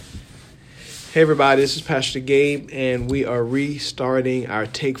Hey everybody, this is Pastor Gabe, and we are restarting our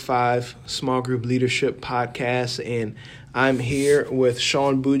Take 5 Small Group Leadership podcast, and I'm here with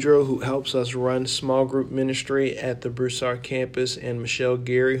Sean Boudreau, who helps us run small group ministry at the Broussard campus, and Michelle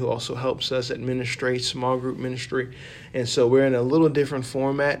Gary, who also helps us administrate small group ministry. And so we're in a little different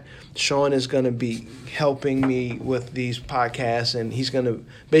format. Sean is going to be helping me with these podcasts, and he's going to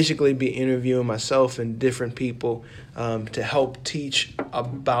basically be interviewing myself and different people to help teach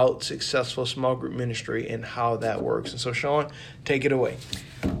about successful small group ministry and how that works. And so, Sean, take it away.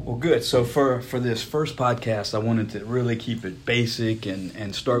 Well, good. So for this first podcast, I wanted to really keep it basic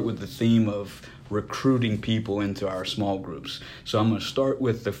and start with the theme of recruiting people into our small groups. So I'm going to start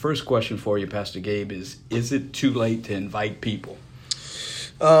with the first question for you, Pastor Gabe, is it too late to invite people?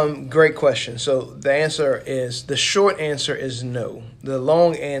 Great question. So the short answer is no. The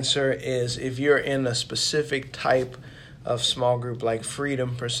long answer is if you're in a specific type of small group like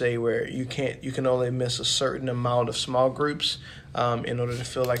Freedom per se, where you can only miss a certain amount of small groups in order to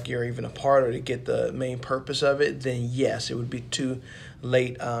feel like you're even a part or to get the main purpose of it, then yes, it would be too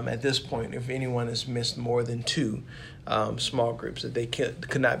late at this point if anyone has missed more than two small groups that they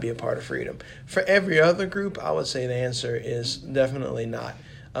could not be a part of Freedom. For every other group, I would say the answer is definitely not.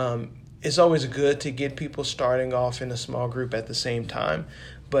 It's always good to get people starting off in a small group at the same time,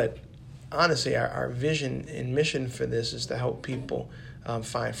 but honestly, our vision and mission for this is to help people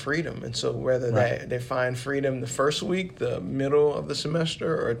find freedom. And so whether they find freedom the first week, the middle of the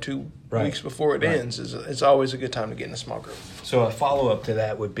semester, or 2 weeks before it ends, it's always a good time to get in a small group. So a follow-up to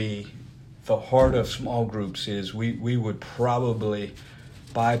that would be the heart of small groups is we would probably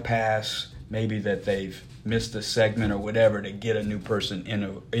bypass maybe that they've missed a segment or whatever to get a new person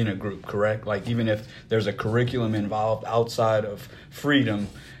in a group, correct? Like even if there's a curriculum involved outside of Freedom,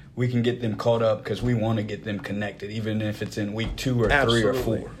 we can get them caught up because we want to get them connected, even if it's in week 2 or 3 or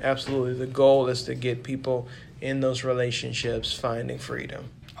 4. Absolutely. The goal is to get people in those relationships finding freedom.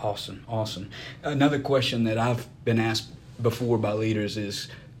 Awesome. Another question that I've been asked before by leaders is,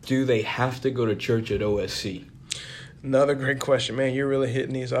 do they have to go to church at OSC? Another great question. Man, you're really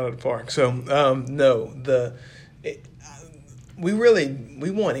hitting these out of the park. So, no. We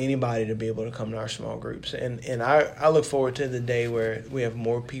want anybody to be able to come to our small groups. And I look forward to the day where we have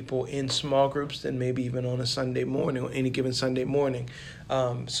more people in small groups than maybe even on a Sunday morning, or any given Sunday morning.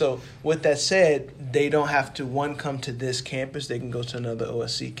 So with that said, they don't have to, come to this campus. They can go to another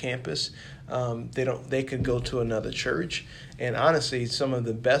OSC campus. They could go to another church. And honestly, some of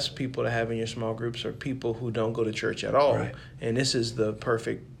the best people to have in your small groups are people who don't go to church at all. Right. And this is the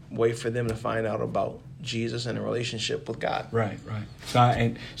perfect way for them to find out about Jesus and a relationship with God. Right.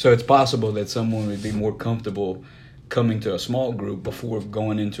 So it's possible that someone would be more comfortable coming to a small group before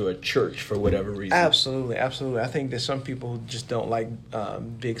going into a church for whatever reason. Absolutely. I think there's some people who just don't like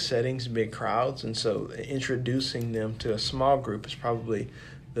big settings, big crowds, and so introducing them to a small group is probably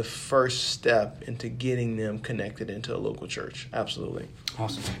the first step into getting them connected into a local church. Absolutely.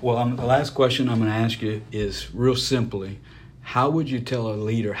 Awesome. Well, the last question I'm going to ask you is real simply, how would you tell a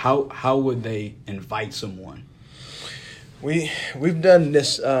leader, how would they invite someone? We've done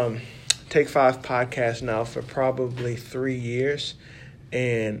this Take 5 podcast now for probably 3 years.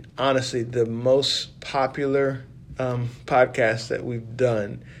 And honestly, the most popular podcast that we've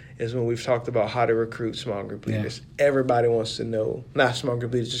done is when we've talked about how to recruit small group leaders. Yeah. Everybody wants to know, not small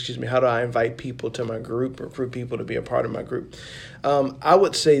group leaders, how do I invite people to my group, recruit people to be a part of my group? I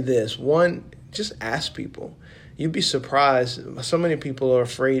would say this. One, just ask people. You'd be surprised. So many people are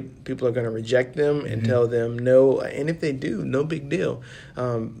afraid people are going to reject them and tell them no. And if they do, no big deal.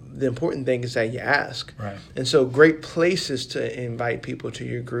 The important thing is that you ask. Right. And so great places to invite people to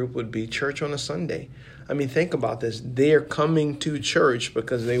your group would be church on a Sunday. I mean, think about this. They're coming to church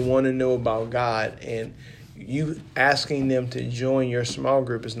because they want to know about God. And you asking them to join your small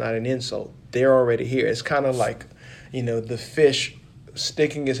group is not an insult. They're already here. It's kind of like, the fish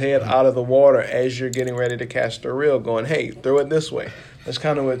sticking his head out of the water as you're getting ready to cast a reel, going, hey, throw it this way. That's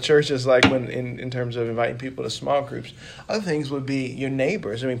kind of what church is like when in terms of inviting people to small groups. Other things would be your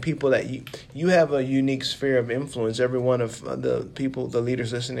neighbors. I mean, people that you have a unique sphere of influence. Every one of the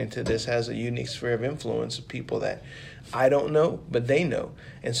leaders listening to this has a unique sphere of influence of people that I don't know, but they know.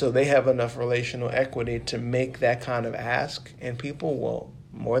 And so they have enough relational equity to make that kind of ask, and people will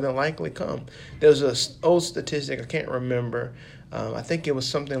more than likely come. There's an old statistic, I can't remember. I think it was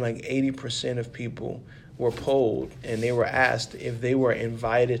something like 80% of people were polled, and they were asked if they were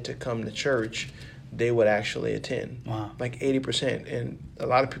invited to come to church, they would actually attend. Wow. Like 80%. And a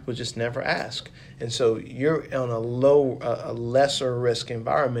lot of people just never ask. And so you're on a lesser risk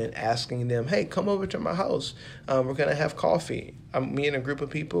environment asking them, hey, come over to my house. We're going to have coffee. I'm meeting a group of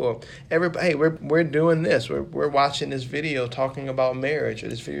people, or everybody, hey, we're doing this. We're watching this video talking about marriage, or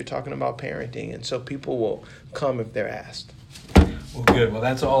this video talking about parenting, and so people will come if they're asked. Well, good. Well,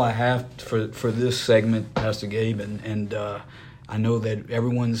 that's all I have for this segment, Pastor Gabe, and I know that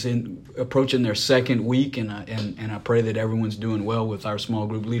everyone's approaching their second week, and I pray that everyone's doing well with our small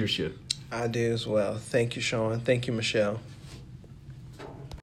group leadership. I do as well. Thank you, Sean. Thank you, Michelle.